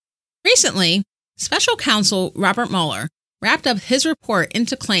Recently, special counsel Robert Mueller wrapped up his report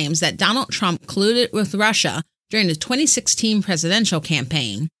into claims that Donald Trump colluded with Russia during the 2016 presidential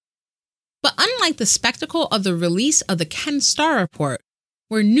campaign. But unlike the spectacle of the release of the Ken Starr report,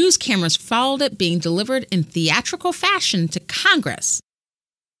 where news cameras followed it being delivered in theatrical fashion to Congress,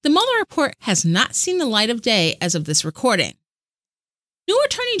 the Mueller report has not seen the light of day as of this recording. New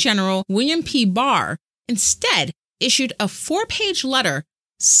Attorney General William P. Barr instead issued a 4-page letter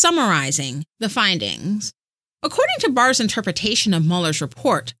summarizing the findings. According to Barr's interpretation of Mueller's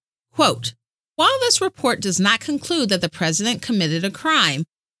report, quote, "While this report does not conclude that the president committed a crime,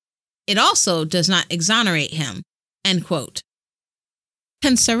 it also does not exonerate him," end quote.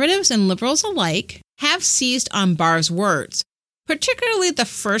 Conservatives and liberals alike have seized on Barr's words, particularly the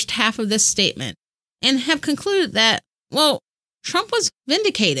first half of this statement, and have concluded that, well, Trump was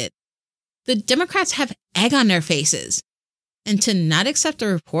vindicated. The Democrats have egg on their faces, and to not accept the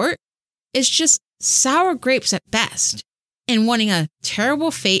report is just sour grapes at best, and wanting a terrible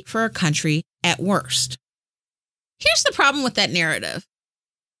fate for our country at worst. Here's the problem with that narrative.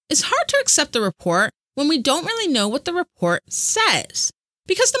 It's hard to accept the report when we don't really know what the report says,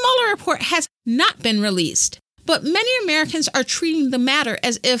 because the Mueller report has not been released, but many Americans are treating the matter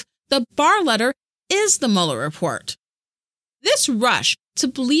as if the Barr letter is the Mueller report. This rush to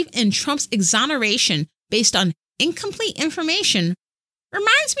believe in Trump's exoneration based on incomplete information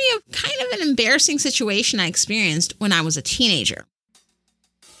reminds me of kind of an embarrassing situation I experienced when I was a teenager.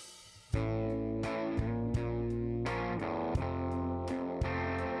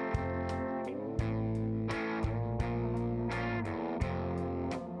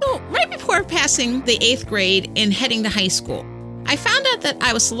 So, right before passing the 8th grade and heading to high school, I found out that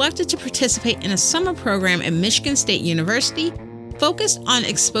I was selected to participate in a summer program at Michigan State University focused on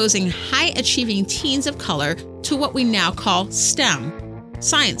exposing high-achieving teens of color to what we now call STEM: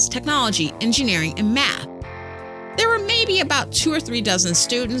 science, technology, engineering, and math. There were maybe about 2 or 3 dozen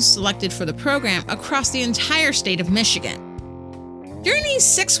students selected for the program across the entire state of Michigan. During these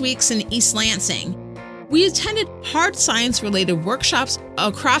 6 weeks in East Lansing, we attended hard science-related workshops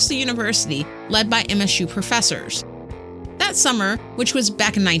across the university led by MSU professors. That summer, which was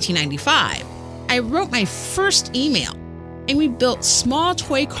back in 1995, I wrote my first email, and we built small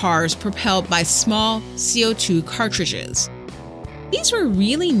toy cars propelled by small CO2 cartridges. These were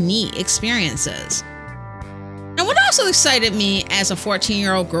really neat experiences. Now, what also excited me as a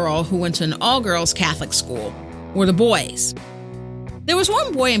 14-year-old girl who went to an all-girls Catholic school were the boys. There was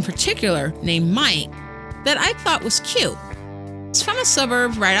one boy in particular named Mike that I thought was cute. He's from a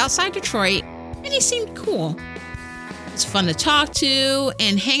suburb right outside Detroit, and he seemed cool. It's fun to talk to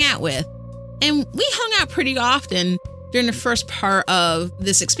and hang out with, and we hung out pretty often during the first part of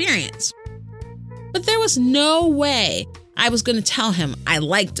this experience. But there was no way I was going to tell him I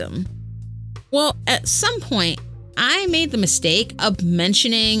liked him. Well, at some point, I made the mistake of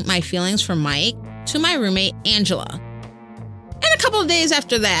mentioning my feelings for Mike to my roommate, Angela. And a couple of days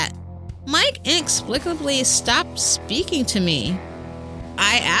after that, Mike inexplicably stopped speaking to me.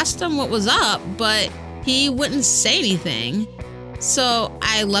 I asked him what was up, but he wouldn't say anything, so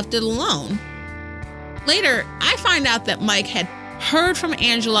I left it alone. Later, I find out that Mike had heard from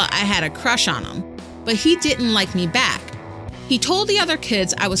Angela I had a crush on him, but he didn't like me back. He told the other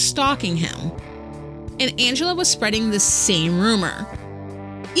kids I was stalking him, and Angela was spreading the same rumor,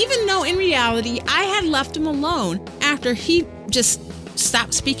 even though in reality I had left him alone after he just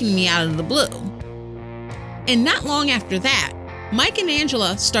stopped speaking to me out of the blue. And not long after that, Mike and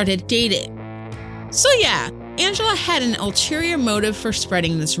Angela started dating. So yeah, Angela had an ulterior motive for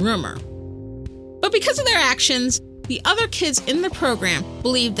spreading this rumor. But because of their actions, the other kids in the program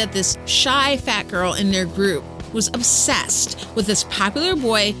believed that this shy fat girl in their group was obsessed with this popular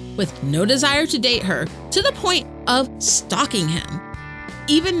boy with no desire to date her, to the point of stalking him,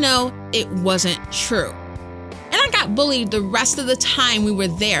 even though it wasn't true. And I got bullied the rest of the time we were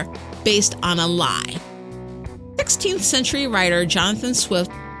there based on a lie. 16th century writer Jonathan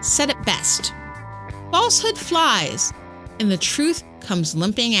Swift said it best: "Falsehood flies, and the truth comes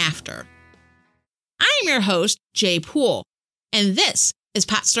limping after." I'm your host, Jay Poole, and this is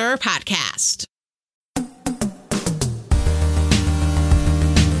Pot Stirrer Podcast.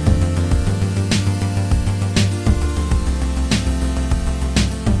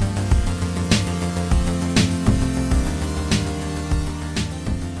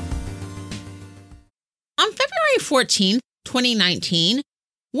 On February 14th, 2019,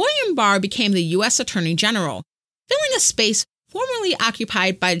 William Barr became the U.S. Attorney General, filling a space formerly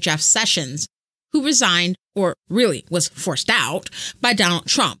occupied by Jeff Sessions, who resigned, or really was forced out, by Donald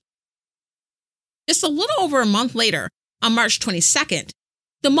Trump. Just a little over a month later, on March 22nd,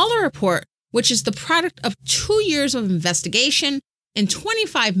 The Mueller report, which is the product of 2 years of investigation and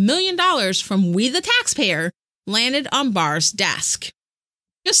 $25 million from we the taxpayer, landed on Barr's desk.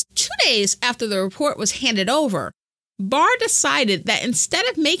 Just 2 days after the report was handed over, Barr decided that instead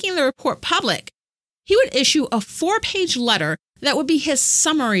of making the report public, he would issue a 4-page letter that would be his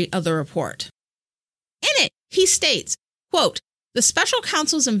summary of the report. In it, he states, quote, "The special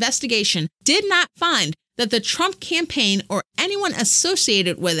counsel's investigation did not find that the Trump campaign or anyone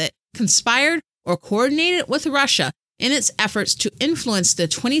associated with it conspired or coordinated with Russia in its efforts to influence the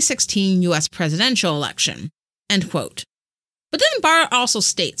 2016 U.S. presidential election," end quote. But then Barr also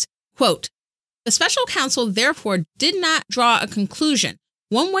states, quote, "The special counsel therefore did not draw a conclusion,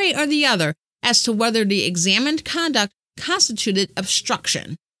 one way or the other, as to whether the examined conduct constituted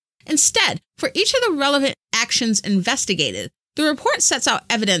obstruction. Instead, for each of the relevant actions investigated, the report sets out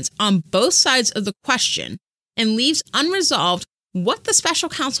evidence on both sides of the question and leaves unresolved what the special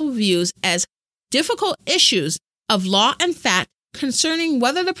counsel views as difficult issues of law and fact concerning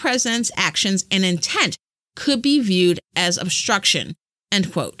whether the president's actions and intent could be viewed as obstruction,"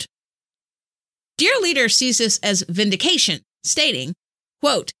 end quote. Dear Leader sees this as vindication, stating,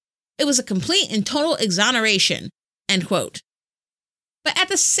 quote, "It was a complete and total exoneration," end quote. But at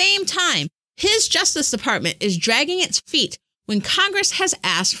the same time, his Justice Department is dragging its feet when Congress has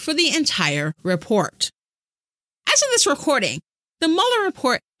asked for the entire report. As of this recording, the Mueller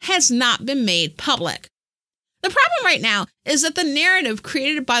report has not been made public. The problem right now is that the narrative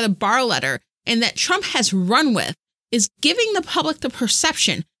created by the Barr letter and that Trump has run with is giving the public the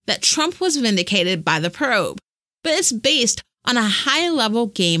perception that Trump was vindicated by the probe, but it's based on a high-level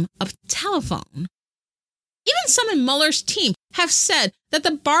game of telephone. Even some in Mueller's team have said that the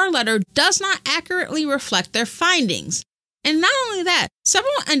Barr letter does not accurately reflect their findings. And not only that,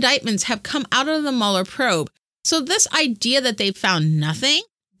 several indictments have come out of the Mueller probe, so this idea that they've found nothing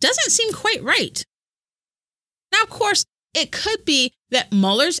doesn't seem quite right. Now, of course, it could be that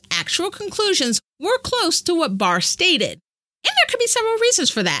Mueller's actual conclusions were close to what Barr stated, and there could be several reasons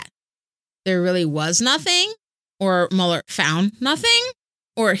for that. There really was nothing, or Mueller found nothing,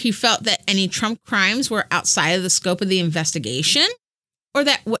 or he felt that any Trump crimes were outside of the scope of the investigation, or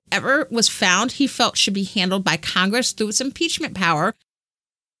that whatever was found he felt should be handled by Congress through its impeachment power.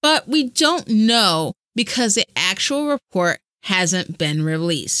 But we don't know because the actual report hasn't been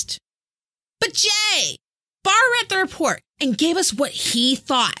released. But Jay, Barr read the report and gave us what he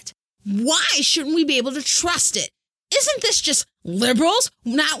thought. Why shouldn't we be able to trust it? Isn't this just liberals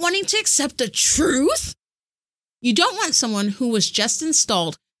not wanting to accept the truth? You don't want someone who was just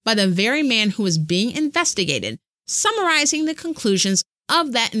installed by the very man who is being investigated summarizing the conclusions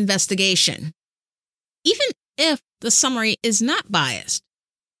of that investigation. Even if the summary is not biased,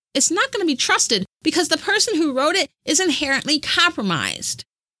 it's not going to be trusted because the person who wrote it is inherently compromised.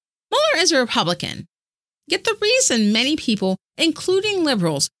 Mueller is a Republican, yet the reason many people, including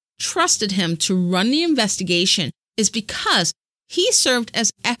liberals, trusted him to run the investigation is because he served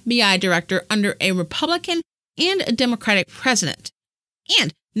as FBI director under a Republican and a Democratic president.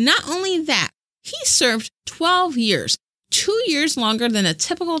 And not only that, he served 12 years, 2 years longer than a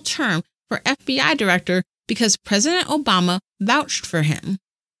typical term for FBI director because President Obama vouched for him.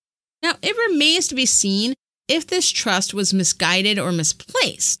 Now, it remains to be seen if this trust was misguided or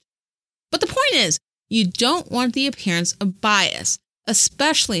misplaced. But the point is, you don't want the appearance of bias,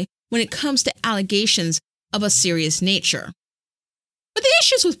 especially when it comes to allegations of a serious nature. But the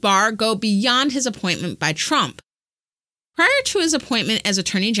issues with Barr go beyond his appointment by Trump. Prior to his appointment as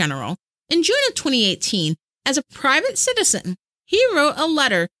Attorney General, in June of 2018, as a private citizen, he wrote a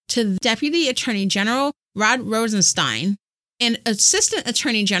letter to Deputy Attorney General Rod Rosenstein and Assistant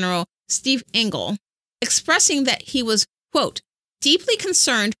Attorney General Steve Engel, expressing that he was, quote, deeply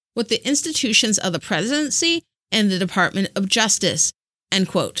concerned with the institutions of the presidency and the Department of Justice, end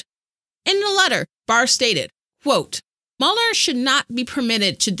quote. In the letter, Barr stated, quote, Mueller should not be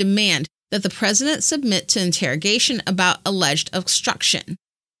permitted to demand that the president submit to interrogation about alleged obstruction.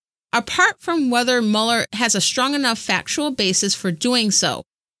 Apart from whether Mueller has a strong enough factual basis for doing so,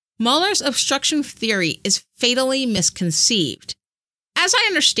 Mueller's obstruction theory is fatally misconceived. As I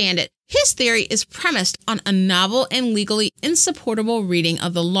understand it, his theory is premised on a novel and legally insupportable reading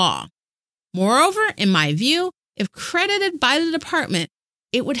of the law. Moreover, in my view, if credited by the department,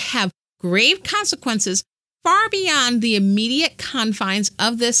 it would have grave consequences far beyond the immediate confines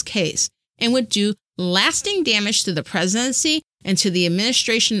of this case and would do lasting damage to the presidency and to the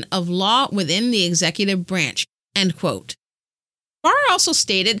administration of law within the executive branch, end quote. Barr also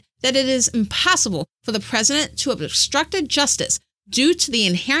stated that it is impossible for the president to have obstructed justice due to the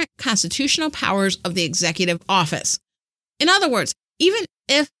inherent constitutional powers of the executive office. In other words, even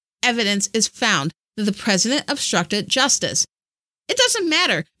if evidence is found that the president obstructed justice. It doesn't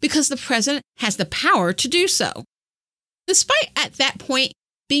matter because the president has the power to do so. Despite at that point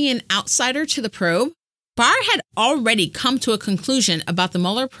being an outsider to the probe, Barr had already come to a conclusion about the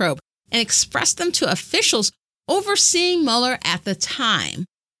Mueller probe and expressed them to officials overseeing Mueller at the time.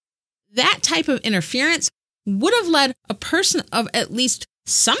 That type of interference would have led a person of at least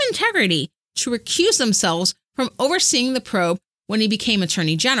some integrity to recuse themselves from overseeing the probe when he became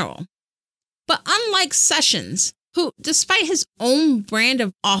Attorney General. But unlike Sessions, who, despite his own brand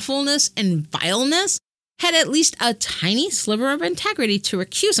of awfulness and vileness, had at least a tiny sliver of integrity to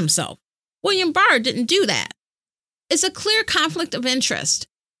recuse himself, William Barr didn't do that. It's a clear conflict of interest,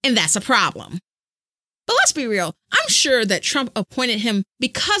 and that's a problem. But let's be real, I'm sure that Trump appointed him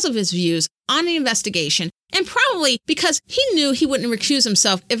because of his views on the investigation, and probably because he knew he wouldn't recuse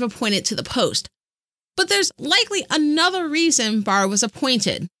himself if appointed to the post. But there's likely another reason Barr was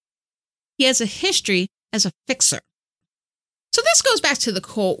appointed. He has a history as a fixer. So this goes back to the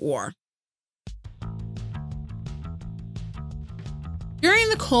Cold War. During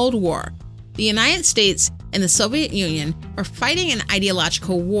the Cold War, the United States and the Soviet Union were fighting an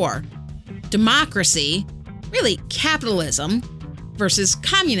ideological war. Democracy, really capitalism, versus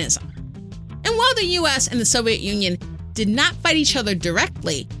communism. And while the US and the Soviet Union did not fight each other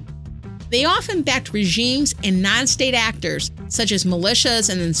directly, they often backed regimes and non-state actors, such as militias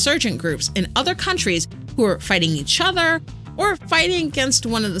and insurgent groups in other countries who were fighting each other or fighting against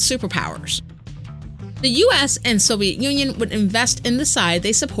one of the superpowers. The US and Soviet Union would invest in the side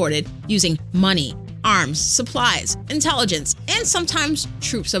they supported using money, arms, supplies, intelligence, and sometimes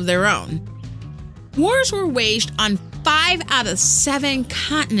troops of their own. Wars were waged on 5 out of 7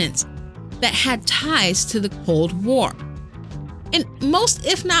 continents that had ties to the Cold War. In most,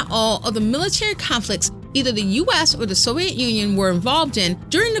 if not all, of the military conflicts either the US or the Soviet Union were involved in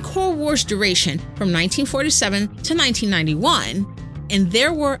during the Cold War's duration from 1947 to 1991, and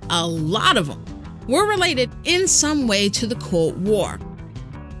there were a lot of them, were related in some way to the Cold War.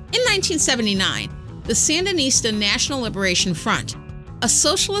 In 1979, the Sandinista National Liberation Front, a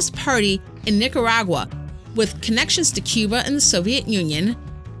socialist party in Nicaragua with connections to Cuba and the Soviet Union,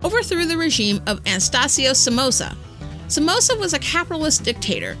 overthrew the regime of Anastasio Somoza. Somoza was a capitalist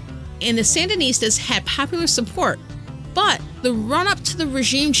dictator, and the Sandinistas had popular support, but the run-up to the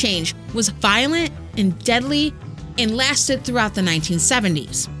regime change was violent and deadly and lasted throughout the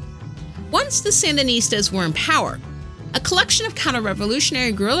 1970s. Once the Sandinistas were in power, a collection of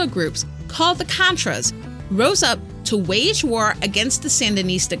counter-revolutionary guerrilla groups called the Contras rose up to wage war against the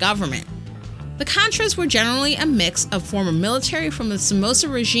Sandinista government. The Contras were generally a mix of former military from the Somoza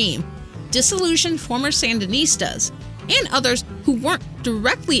regime, disillusioned former Sandinistas, and others who weren't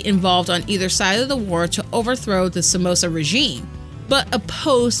directly involved on either side of the war to overthrow the Somoza regime, but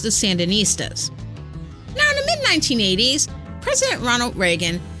opposed the Sandinistas. Now, in the mid-1980s, President Ronald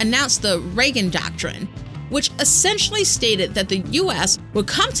Reagan announced the Reagan Doctrine, which essentially stated that the U.S. would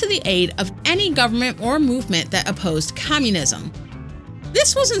come to the aid of any government or movement that opposed communism.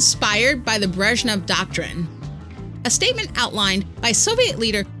 This was inspired by the Brezhnev Doctrine, a statement outlined by Soviet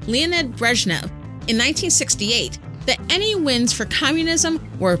leader Leonid Brezhnev in 1968 that any wins for communism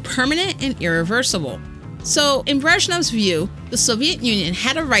were permanent and irreversible. So, in Brezhnev's view, the Soviet Union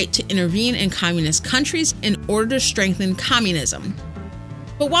had a right to intervene in communist countries in order to strengthen communism.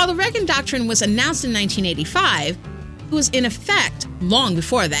 But while the Reagan Doctrine was announced in 1985, it was in effect long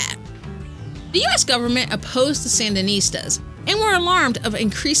before that. The U.S. government opposed the Sandinistas and were alarmed of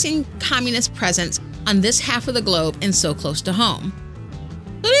increasing communist presence on this half of the globe and so close to home.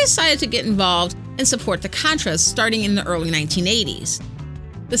 So they decided to get involved and support the Contras starting in the early 1980s.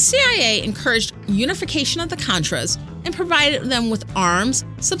 The CIA encouraged unification of the Contras and provided them with arms,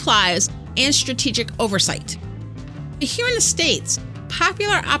 supplies, and strategic oversight. Here in the States,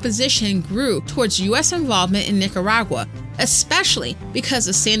 popular opposition grew towards U.S. involvement in Nicaragua, especially because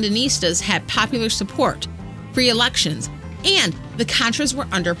the Sandinistas had popular support, free elections, and the Contras were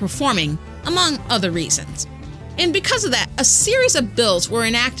underperforming, among other reasons. And because of that, a series of bills were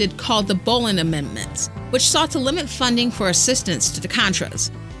enacted called the Boland Amendments, which sought to limit funding for assistance to the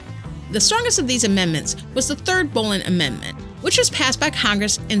Contras. The strongest of these amendments was the Third Boland Amendment, which was passed by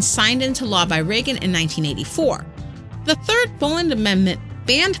Congress and signed into law by Reagan in 1984. The Third Boland Amendment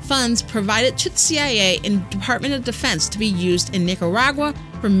banned funds provided to the CIA and Department of Defense to be used in Nicaragua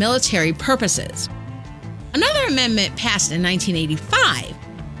for military purposes. Another amendment passed in 1985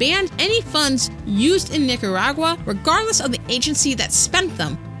 banned any funds used in Nicaragua, regardless of the agency that spent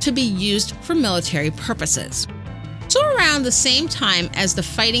them, to be used for military purposes. So around the same time as the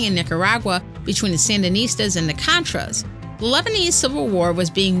fighting in Nicaragua between the Sandinistas and the Contras, the Lebanese Civil War was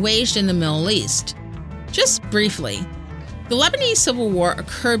being waged in the Middle East. Just briefly, the Lebanese Civil War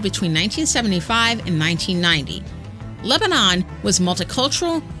occurred between 1975 and 1990. Lebanon was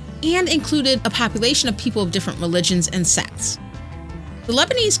multicultural and included a population of people of different religions and sects. The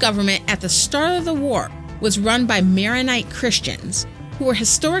Lebanese government at the start of the war was run by Maronite Christians, who were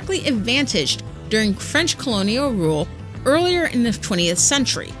historically advantaged during French colonial rule earlier in the 20th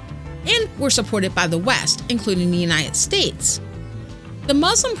century, and were supported by the West, including the United States. The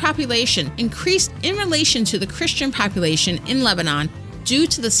Muslim population increased in relation to the Christian population in Lebanon due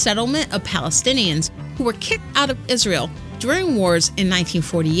to the settlement of Palestinians who were kicked out of Israel during wars in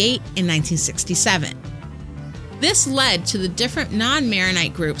 1948 and 1967. This led to the different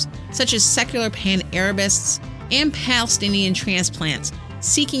non-Maronite groups, such as secular Pan-Arabists and Palestinian transplants,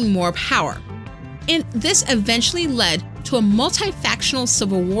 seeking more power. And this eventually led to a multi-factional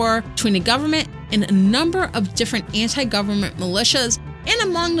civil war between the government and a number of different anti-government militias and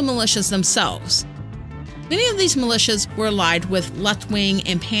among the militias themselves. Many of these militias were allied with left-wing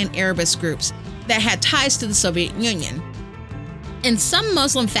and Pan-Arabist groups that had ties to the Soviet Union. And some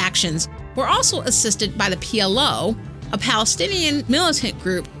Muslim factions were also assisted by the PLO, a Palestinian militant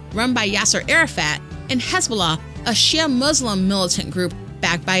group run by Yasser Arafat, and Hezbollah, a Shia Muslim militant group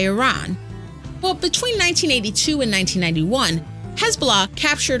backed by Iran. Well, between 1982 and 1991, Hezbollah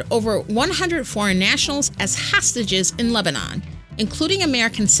captured over 100 foreign nationals as hostages in Lebanon, including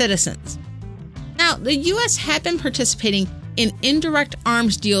American citizens. Now, the U.S. had been participating in indirect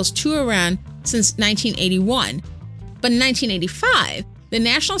arms deals to Iran since 1981, but in 1985, the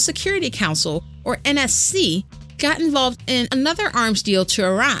National Security Council, or NSC, got involved in another arms deal to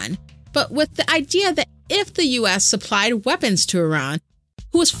Iran, but with the idea that if the U.S. supplied weapons to Iran,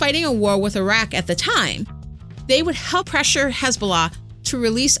 who was fighting a war with Iraq at the time, they would help pressure Hezbollah to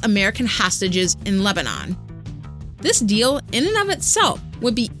release American hostages in Lebanon. This deal, in and of itself,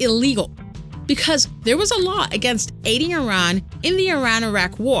 would be illegal because there was a law against aiding Iran in the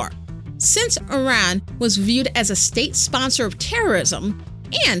Iran-Iraq War, since Iran was viewed as a state sponsor of terrorism,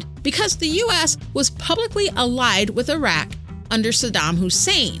 and because the U.S. was publicly allied with Iraq under Saddam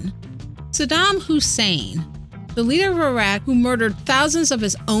Hussein. Saddam Hussein, the leader of Iraq who murdered thousands of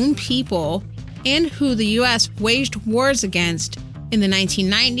his own people and who the U.S. waged wars against in the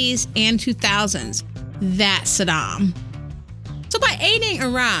 1990s and 2000s, that Saddam. So by aiding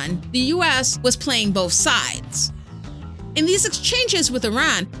Iran, the U.S. was playing both sides. And these exchanges with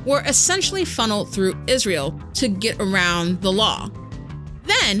Iran were essentially funneled through Israel to get around the law.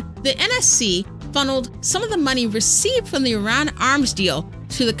 Then, the NSC funneled some of the money received from the Iran arms deal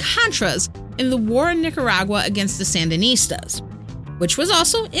to the Contras in the war in Nicaragua against the Sandinistas, which was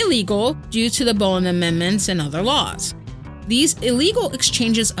also illegal due to the Bowen Amendments and other laws. These illegal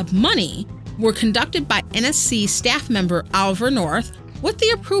exchanges of money were conducted by NSC staff member Oliver North with the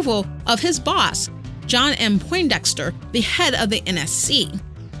approval of his boss, John M. Poindexter, the head of the NSC.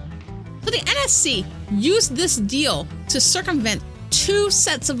 So the NSC used this deal to circumvent two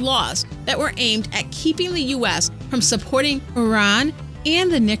sets of laws that were aimed at keeping the U.S. from supporting Iran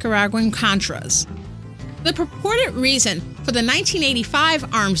and the Nicaraguan Contras. The purported reason for the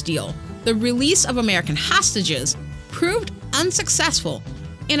 1985 arms deal, the release of American hostages, proved unsuccessful,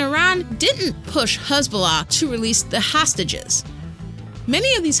 and Iran didn't push Hezbollah to release the hostages.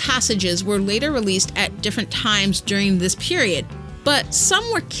 Many of these hostages were later released at different times during this period, but some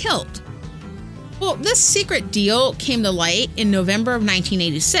were killed. Well, this secret deal came to light in November of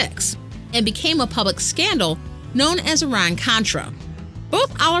 1986 and became a public scandal known as Iran-Contra.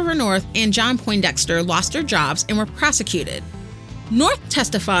 Both Oliver North and John Poindexter lost their jobs and were prosecuted. North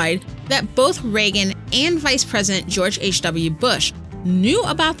testified that both Reagan and Vice President George H.W. Bush knew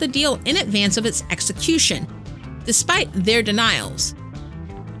about the deal in advance of its execution, despite their denials.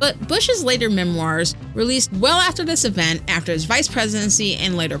 But Bush's later memoirs, released well after this event, after his vice presidency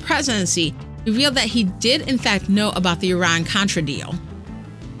and later presidency, revealed that he did in fact know about the Iran-Contra deal.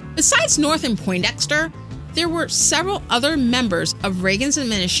 Besides North and Poindexter, there were several other members of Reagan's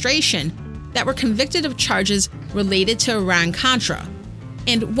administration that were convicted of charges related to Iran-Contra,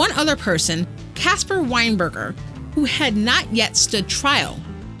 and one other person, Caspar Weinberger, who had not yet stood trial.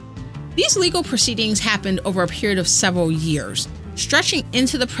 These legal proceedings happened over a period of several years, stretching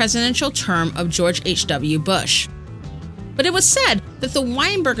into the presidential term of George H.W. Bush. But it was said that the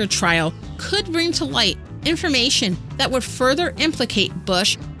Weinberger trial could bring to light information that would further implicate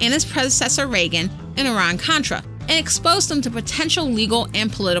Bush and his predecessor Reagan in Iran-Contra and expose them to potential legal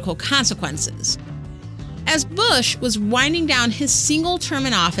and political consequences. As Bush was winding down his single term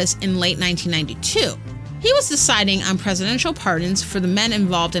in office in late 1992, he was deciding on presidential pardons for the men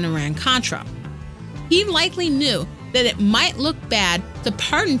involved in Iran-Contra. He likely knew that it might look bad to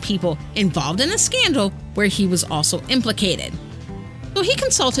pardon people involved in a scandal where he was also implicated. So he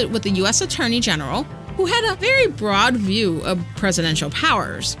consulted with the U.S. Attorney General, who had a very broad view of presidential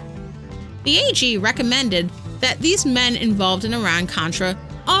powers. The AG recommended that these men involved in Iran-Contra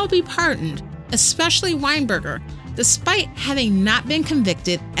all be pardoned, especially Weinberger, despite having not been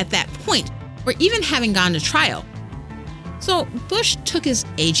convicted at that point or even having gone to trial. So Bush took his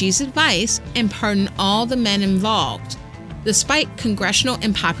AG's advice and pardoned all the men involved, despite congressional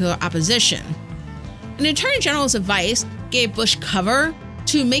and popular opposition. And the Attorney General's advice gave Bush cover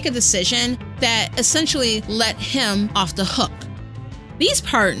to make a decision that essentially let him off the hook. These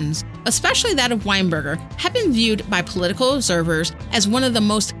pardons, especially that of Weinberger, have been viewed by political observers as one of the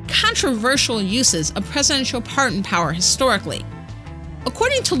most controversial uses of presidential pardon power historically.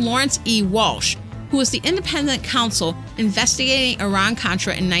 According to Lawrence E. Walsh, who was the independent counsel investigating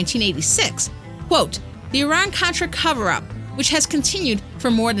Iran-Contra in 1986, quote, "The Iran-Contra cover-up, which has continued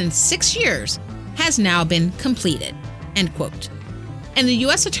for more than 6 years, has now been completed," end quote. And the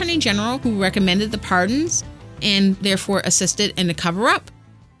U.S. Attorney General who recommended the pardons and therefore assisted in the cover-up?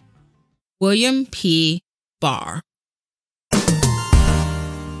 William P. Barr. As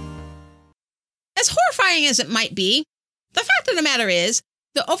horrifying as it might be, the fact of the matter is,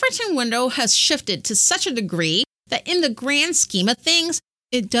 the Overton window has shifted to such a degree that in the grand scheme of things,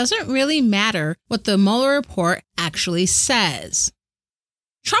 it doesn't really matter what the Mueller report actually says.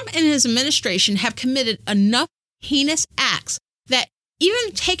 Trump and his administration have committed enough heinous acts that,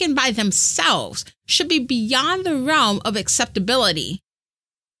 even taken by themselves, should be beyond the realm of acceptability.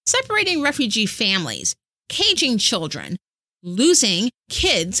 Separating refugee families, caging children, losing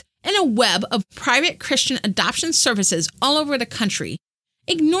kids in a web of private Christian adoption services all over the country,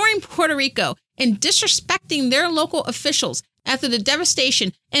 ignoring Puerto Rico and disrespecting their local officials after the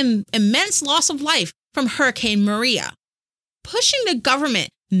devastation and immense loss of life from Hurricane Maria, pushing the government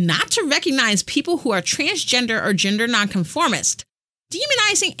not to recognize people who are transgender or gender nonconformist,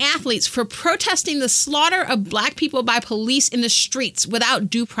 demonizing athletes for protesting the slaughter of Black people by police in the streets without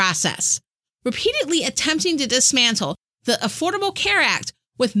due process, repeatedly attempting to dismantle the Affordable Care Act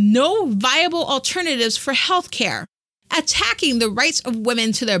with no viable alternatives for health care, attacking the rights of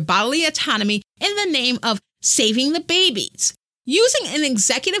women to their bodily autonomy in the name of saving the babies, using an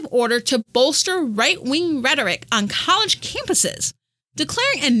executive order to bolster right-wing rhetoric on college campuses,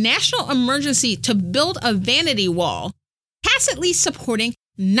 declaring a national emergency to build a vanity wall, tacitly supporting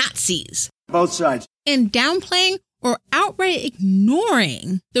Nazis, both sides, and downplaying or outright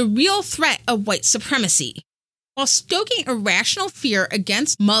ignoring the real threat of white supremacy, while stoking irrational fear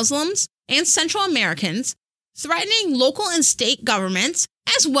against Muslims and Central Americans, threatening local and state governments,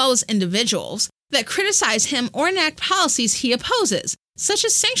 as well as individuals, that criticize him or enact policies he opposes, such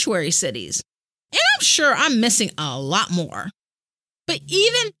as sanctuary cities. And I'm sure I'm missing a lot more. But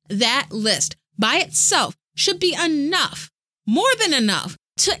even that list by itself should be enough, more than enough,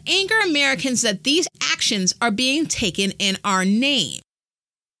 to anger Americans that these actions are being taken in our name.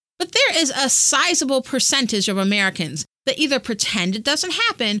 But there is a sizable percentage of Americans that either pretend it doesn't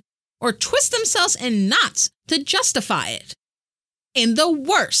happen or twist themselves in knots to justify it. And the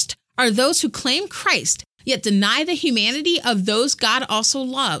worst are those who claim Christ, yet deny the humanity of those God also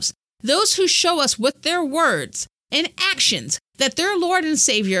loves, those who show us with their words and actions that their Lord and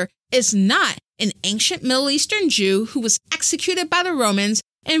Savior is not an ancient Middle Eastern Jew who was executed by the Romans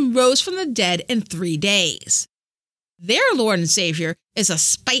and rose from the dead in 3 days. Their Lord and Savior is a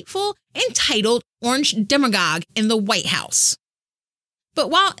spiteful, entitled orange demagogue in the White House.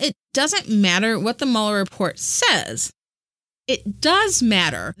 But while it doesn't matter what the Mueller report says, it does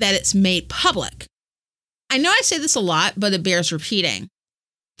matter that it's made public. I know I say this a lot, but it bears repeating.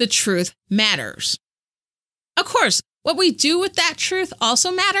 The truth matters. Of course, what we do with that truth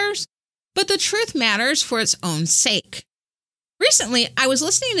also matters, but the truth matters for its own sake. Recently, I was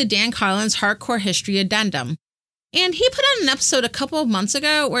listening to Dan Carlin's Hardcore History Addendum, and he put on an episode a couple of months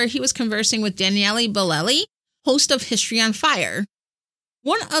ago where he was conversing with Daniele Bolelli, host of History on Fire.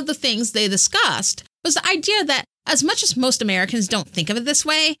 One of the things they discussed was the idea that, as much as most Americans don't think of it this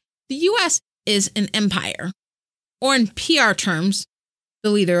way, the U.S. is an empire, or in PR terms, the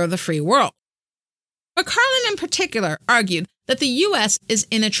leader of the free world. But Carlin in particular argued that the U.S. is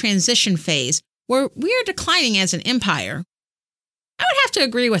in a transition phase where we are declining as an empire. I would have to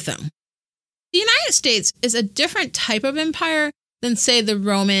agree with him. The United States is a different type of empire than, say, the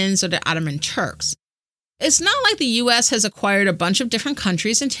Romans or the Ottoman Turks. It's not like the U.S. has acquired a bunch of different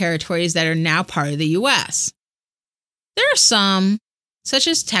countries and territories that are now part of the U.S. There are some, such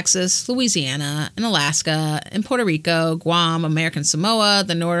as Texas, Louisiana, and Alaska, and Puerto Rico, Guam, American Samoa,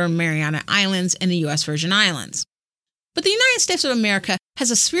 the Northern Mariana Islands, and the U.S. Virgin Islands. But the United States of America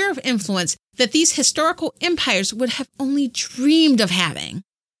has a sphere of influence that these historical empires would have only dreamed of having.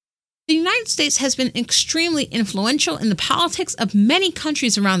 The United States has been extremely influential in the politics of many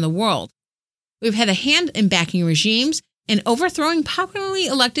countries around the world. We've had a hand in backing regimes and overthrowing popularly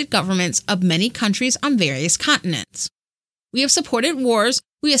elected governments of many countries on various continents. We have supported wars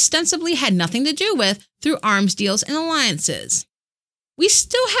we ostensibly had nothing to do with through arms deals and alliances. We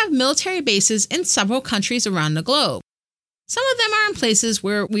still have military bases in several countries around the globe. Some of them are in places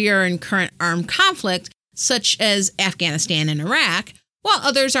where we are in current armed conflict, such as Afghanistan and Iraq, while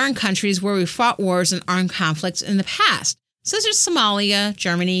others are in countries where we fought wars and armed conflicts in the past, such as Somalia,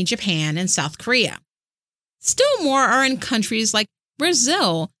 Germany, Japan, and South Korea. Still more are in countries like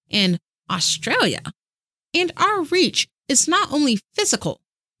Brazil and Australia. And our reach is not only physical,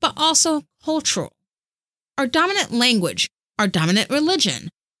 but also cultural. Our dominant language, our dominant religion,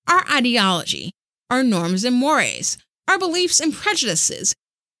 our ideology, our norms and mores, our beliefs and prejudices,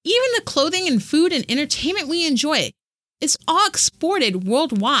 even the clothing and food and entertainment we enjoy, is all exported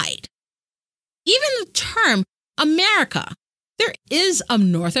worldwide. Even the term America, there is a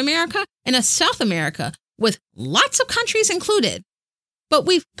North America and a South America with lots of countries included, but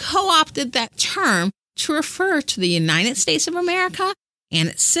we've co-opted that term to refer to the United States of America and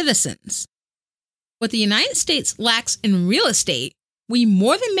its citizens. What the United States lacks in real estate, we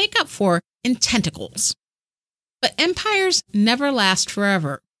more than make up for in tentacles. But empires never last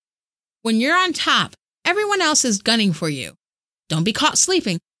forever. When you're on top, everyone else is gunning for you. Don't be caught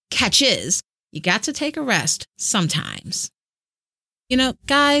sleeping. Catch is, you got to take a rest sometimes. You know,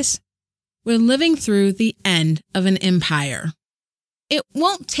 guys, we're living through the end of an empire. It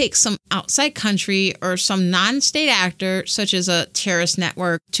won't take some outside country or some non-state actor, such as a terrorist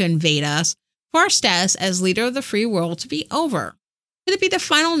network, to invade us for our status as leader of the free world to be over. Could it be the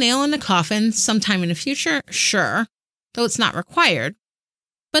final nail in the coffin sometime in the future? Sure, though it's not required.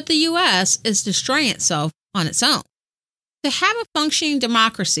 But the U.S. is destroying itself on its own. To have a functioning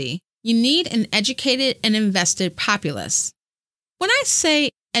democracy, you need an educated and invested populace. When I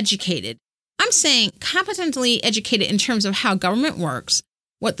say educated, I'm saying competently educated in terms of how government works,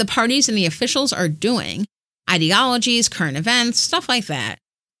 what the parties and the officials are doing, ideologies, current events, stuff like that.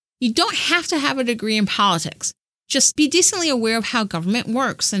 You don't have to have a degree in politics. Just be decently aware of how government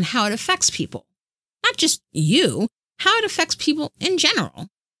works and how it affects people. Not just you, how it affects people in general.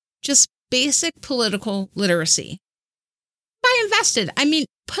 Just basic political literacy. By invested, I mean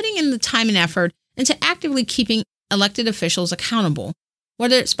putting in the time and effort into actively keeping elected officials accountable,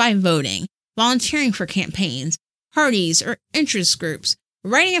 whether it's by voting, volunteering for campaigns, parties, or interest groups,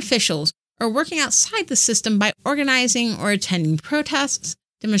 writing officials, or working outside the system by organizing or attending protests,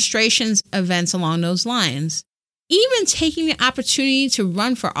 demonstrations, events along those lines. Even taking the opportunity to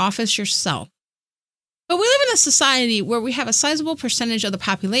run for office yourself. But we live in a society where we have a sizable percentage of the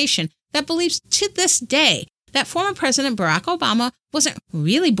population that believes to this day that former President Barack Obama wasn't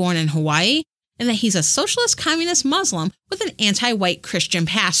really born in Hawaii and that he's a socialist communist Muslim with an anti-white Christian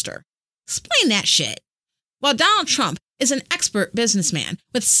pastor. Explain that shit. While Donald Trump is an expert businessman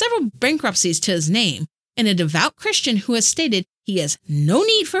with several bankruptcies to his name and a devout Christian who has stated he has no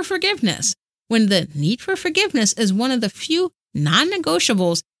need for forgiveness, when the need for forgiveness is one of the few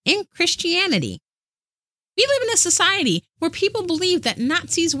non-negotiables in Christianity. We live in a society where people believe that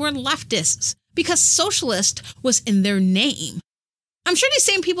Nazis were leftists because socialist was in their name. I'm sure these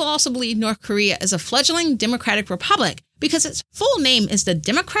same people also believe North Korea is a fledgling democratic republic because its full name is the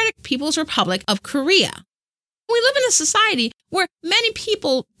Democratic People's Republic of Korea. We live in a society where many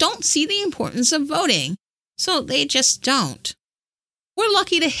people don't see the importance of voting, so they just don't. We're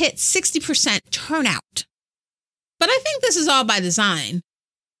lucky to hit 60% turnout. But I think this is all by design.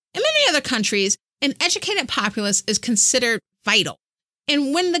 In many other countries, an educated populace is considered vital.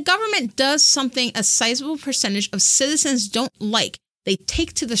 And when the government does something a sizable percentage of citizens don't like, they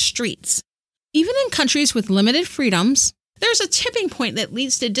take to the streets. Even in countries with limited freedoms, there's a tipping point that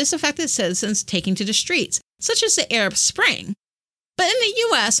leads to disaffected citizens taking to the streets, such as the Arab Spring. But in the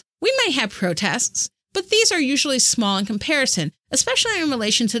U.S., we might have protests, but these are usually small in comparison, especially in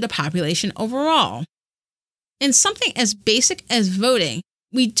relation to the population overall. In something as basic as voting,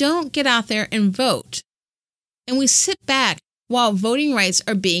 we don't get out there and vote. And we sit back while voting rights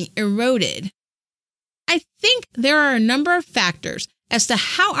are being eroded. I think there are a number of factors as to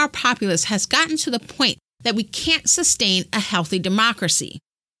how our populace has gotten to the point that we can't sustain a healthy democracy.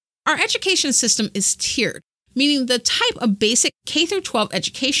 Our education system is tiered, meaning the type of basic K-12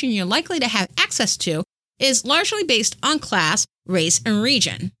 education you're likely to have access to is largely based on class, race, and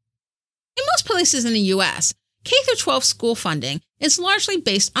region. In most places in the U.S., K-12 school funding is largely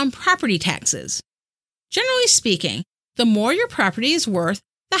based on property taxes. Generally speaking, the more your property is worth,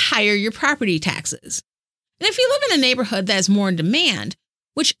 the higher your property taxes. And if you live in a neighborhood that is more in demand,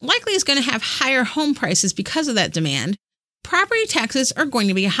 which likely is going to have higher home prices because of that demand, property taxes are going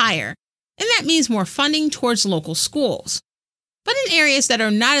to be higher, and that means more funding towards local schools. But in areas that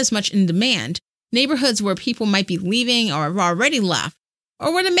are not as much in demand, neighborhoods where people might be leaving or have already left,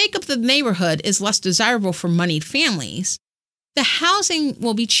 or where the makeup of the neighborhood is less desirable for moneyed families, the housing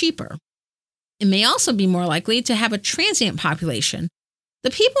will be cheaper. It may also be more likely to have a transient population.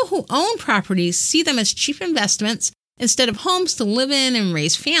 The people who own properties see them as cheap investments instead of homes to live in and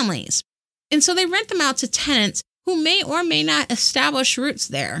raise families, and so they rent them out to tenants who may or may not establish roots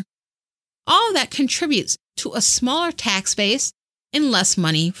there. All of that contributes to a smaller tax base and less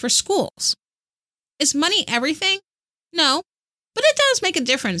money for schools. Is money everything? No, but it does make a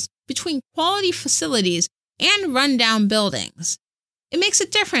difference between quality facilities and rundown buildings. It makes a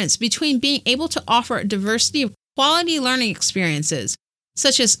difference between being able to offer a diversity of quality learning experiences,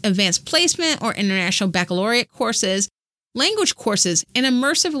 such as advanced placement or international baccalaureate courses, language courses, and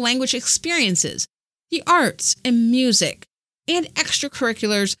immersive language experiences, the arts and music, and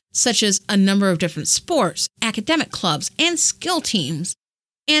extracurriculars such as a number of different sports, academic clubs, and skill teams,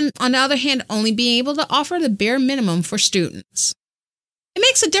 and on the other hand, only being able to offer the bare minimum for students. It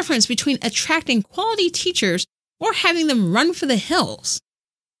makes a difference between attracting quality teachers or having them run for the hills.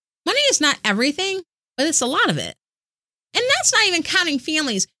 Money is not everything, but it's a lot of it. And that's not even counting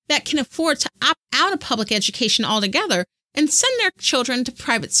families that can afford to opt out of public education altogether and send their children to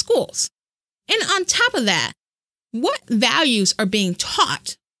private schools. And on top of that, what values are being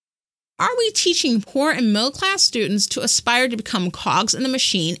taught? Are we teaching poor and middle-class students to aspire to become cogs in the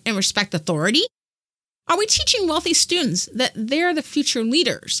machine and respect authority? Are we teaching wealthy students that they're the future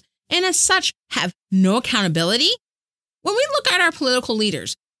leaders and as such have no accountability? When we look at our political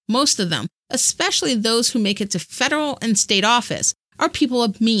leaders, most of them, especially those who make it to federal and state office, are people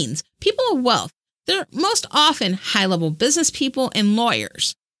of means, people of wealth. They're most often high-level business people and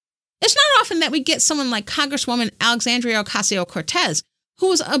lawyers. It's not often that we get someone like Congresswoman Alexandria Ocasio-Cortez, who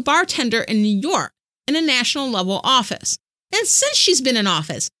was a bartender in New York in a national level office. And since she's been in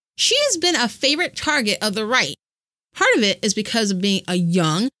office, she has been a favorite target of the right. Part of it is because of being a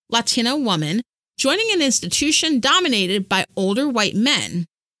young Latina woman joining an institution dominated by older white men.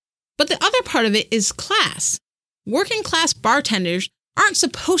 But the other part of it is class. Working class bartenders aren't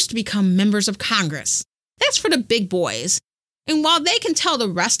supposed to become members of Congress. That's for the big boys. And while they can tell the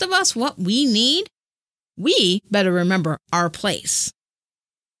rest of us what we need, we better remember our place.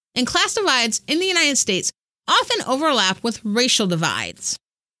 And class divides in the United States often overlap with racial divides.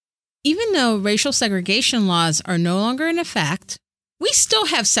 Even though racial segregation laws are no longer in effect, we still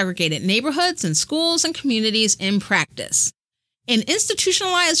have segregated neighborhoods and schools and communities in practice. And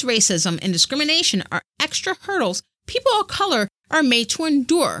institutionalized racism and discrimination are extra hurdles people of color are made to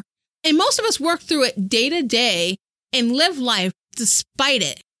endure. And most of us work through it day to day and live life despite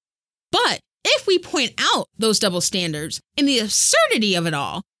it. But if we point out those double standards and the absurdity of it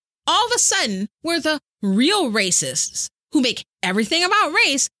all of a sudden we're the real racists who make everything about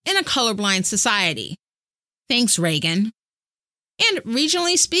race in a colorblind society. Thanks, Reagan. And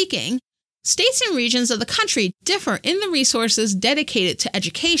regionally speaking, states and regions of the country differ in the resources dedicated to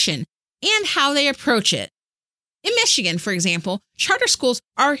education and how they approach it. In Michigan, for example, charter schools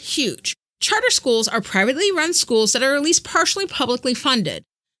are huge. Charter schools are privately run schools that are at least partially publicly funded.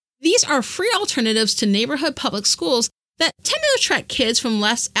 These are free alternatives to neighborhood public schools that tend to attract kids from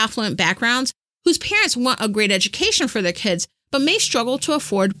less affluent backgrounds whose parents want a great education for their kids but may struggle to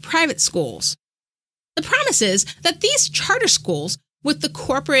afford private schools. The promise is that these charter schools, with the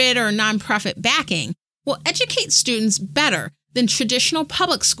corporate or nonprofit backing, will educate students better than traditional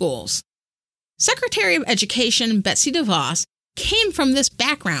public schools. Secretary of Education Betsy DeVos came from this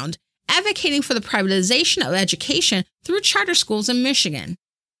background, advocating for the privatization of education through charter schools in Michigan.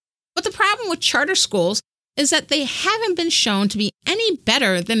 But the problem with charter schools is that they haven't been shown to be any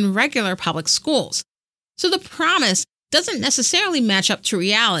better than regular public schools, so the promise doesn't necessarily match up to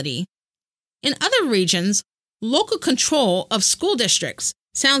reality. In other regions, local control of school districts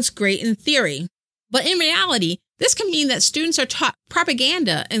sounds great in theory, but in reality, this can mean that students are taught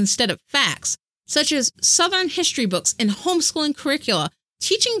propaganda instead of facts, such as Southern history books and homeschooling curricula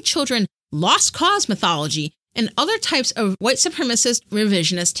teaching children lost cause mythology and other types of white supremacist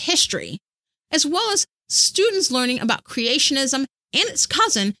revisionist history, as well as students learning about creationism and its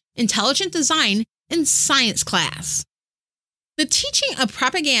cousin, intelligent design, in science class. The teaching of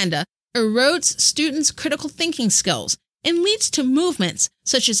propaganda erodes students' critical thinking skills and leads to movements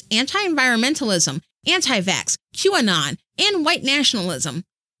such as anti-environmentalism, anti-vax, QAnon, and white nationalism,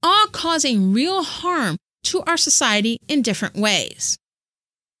 all causing real harm to our society in different ways.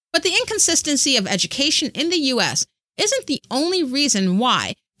 But the inconsistency of education in the U.S. isn't the only reason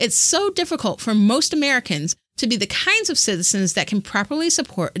why it's so difficult for most Americans to be the kinds of citizens that can properly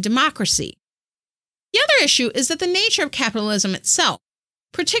support a democracy. The other issue is that the nature of capitalism itself,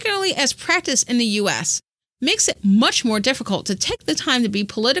 particularly as practiced in the U.S., makes it much more difficult to take the time to be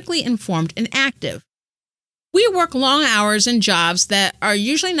politically informed and active. We work long hours in jobs that are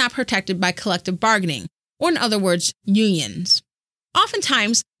usually not protected by collective bargaining, or in other words, unions.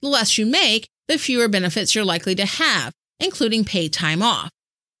 Oftentimes, the less you make, the fewer benefits you're likely to have, including paid time off.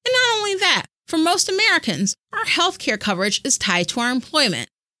 And not only that, for most Americans, our health care coverage is tied to our employment.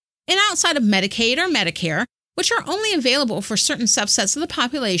 And outside of Medicaid or Medicare, which are only available for certain subsets of the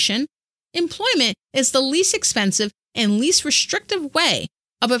population, employment is the least expensive and least restrictive way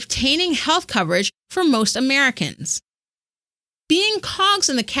of obtaining health coverage for most Americans. Being cogs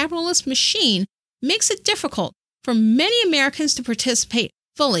in the capitalist machine makes it difficult for many Americans to participate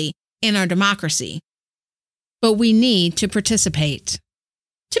fully in our democracy. But we need to participate.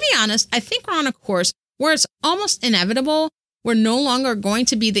 To be honest, I think we're on a course where it's almost inevitable we're no longer going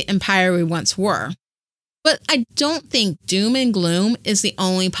to be the empire we once were. But I don't think doom and gloom is the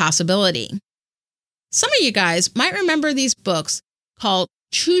only possibility. Some of you guys might remember these books called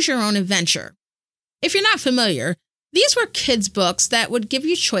Choose Your Own Adventure. If you're not familiar, these were kids' books that would give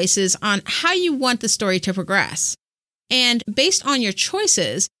you choices on how you want the story to progress. And based on your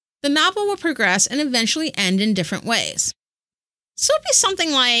choices, the novel will progress and eventually end in different ways. So it'd be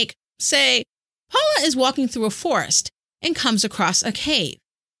something like, say, Paula is walking through a forest and comes across a cave.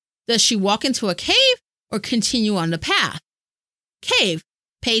 Does she walk into a cave or continue on the path? Cave,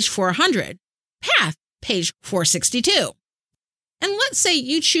 page 400. Path, page 462. And let's say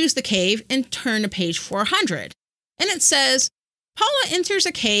you choose the cave and turn to page 400. And it says, Paula enters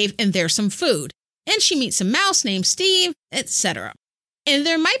a cave and there's some food. And she meets a mouse named Steve, etc. And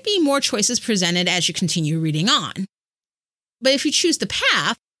there might be more choices presented as you continue reading on. But if you choose the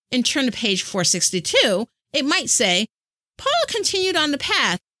path and turn to page 462, it might say, Paula continued on the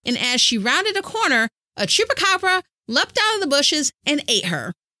path, and as she rounded a corner, a chupacabra leapt out of the bushes and ate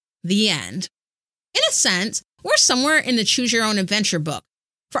her. The end. In a sense, we're somewhere in the Choose Your Own Adventure book.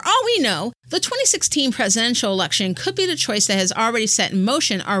 For all we know, the 2016 presidential election could be the choice that has already set in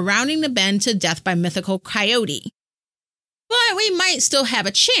motion our rounding the bend to death by mythical coyote. But we might still have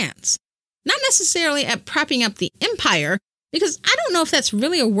a chance. Not necessarily at propping up the empire, because I don't know if that's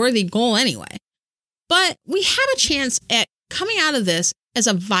really a worthy goal anyway. But we have a chance at coming out of this as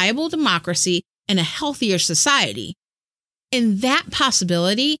a viable democracy and a healthier society. And that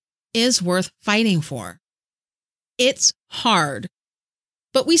possibility is worth fighting for. It's hard,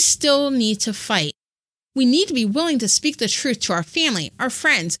 but we still need to fight. We need to be willing to speak the truth to our family, our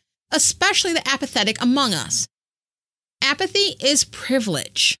friends, especially the apathetic among us. Apathy is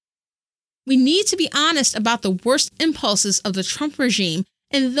privilege. We need to be honest about the worst impulses of the Trump regime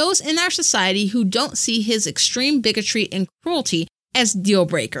and those in our society who don't see his extreme bigotry and cruelty as deal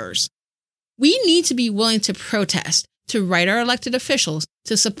breakers. We need to be willing to protest, to write our elected officials,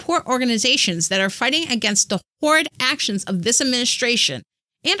 to support organizations that are fighting against the horrid actions of this administration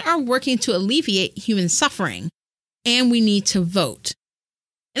and are working to alleviate human suffering. And we need to vote.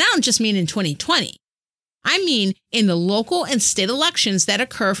 And I don't just mean in 2020. I mean in the local and state elections that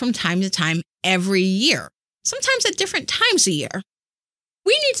occur from time to time every year, sometimes at different times a year.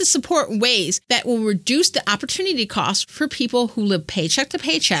 We need to support ways that will reduce the opportunity cost for people who live paycheck to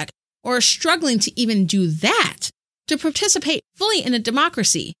paycheck or are struggling to even do that to participate fully in a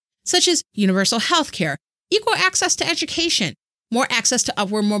democracy, such as universal health care, equal access to education, more access to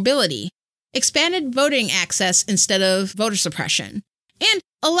upward mobility, expanded voting access instead of voter suppression, and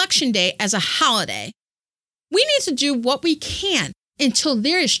Election Day as a holiday. We need to do what we can until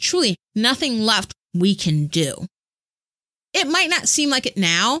there is truly nothing left we can do. It might not seem like it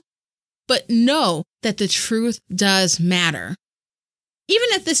now, but know that the truth does matter. Even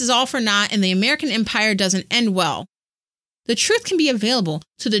if this is all for naught and the American empire doesn't end well, the truth can be available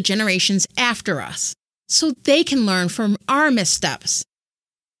to the generations after us, so they can learn from our missteps.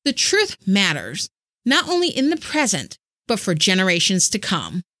 The truth matters, not only in the present, but for generations to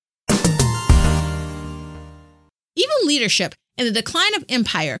come. Evil leadership and the decline of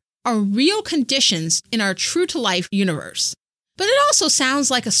empire are real conditions in our true-to-life universe. But it also sounds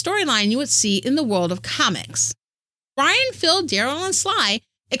like a storyline you would see in the world of comics. Brian, Phil, Daryl, and Sly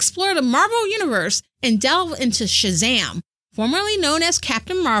explore the Marvel Universe and delve into Shazam, formerly known as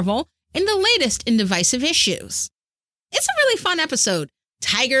Captain Marvel, in the latest in Divisive Issues. It's a really fun episode,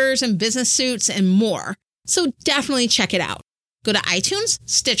 tigers and business suits and more, so definitely check it out. Go to iTunes,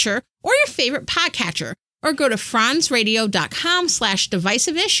 Stitcher, or your favorite podcatcher, or go to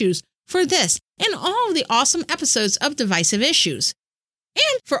franzradio.com/divisive issues for this and all of the awesome episodes of Divisive Issues.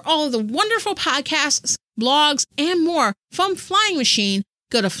 And for all of the wonderful podcasts, blogs, and more from Flying Machine,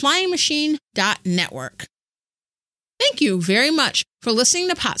 go to flyingmachine.network. Thank you very much for listening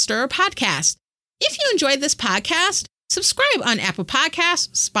to Potstirrer Podcast. If you enjoyed this podcast, subscribe on Apple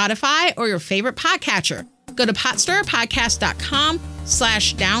Podcasts, Spotify, or your favorite podcatcher. Go to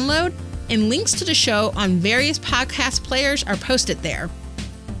potstirrerpodcast.com/download, and links to the show on various podcast players are posted there.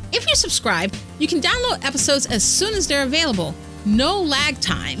 If you subscribe, you can download episodes as soon as they're available. No lag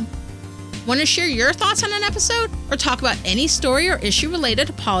time. Want to share your thoughts on an episode or talk about any story or issue related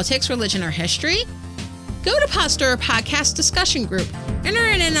to politics, religion, or history? Go to Potstirrer Podcast discussion group, enter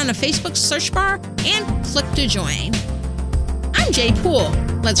it in on a Facebook search bar, and click to join. I'm Jay Poole.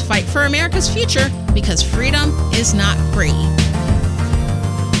 Let's fight for America's future because freedom is not free.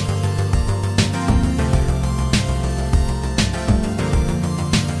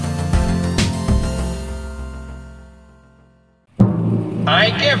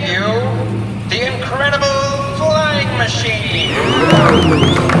 I give you the incredible Flying Machine.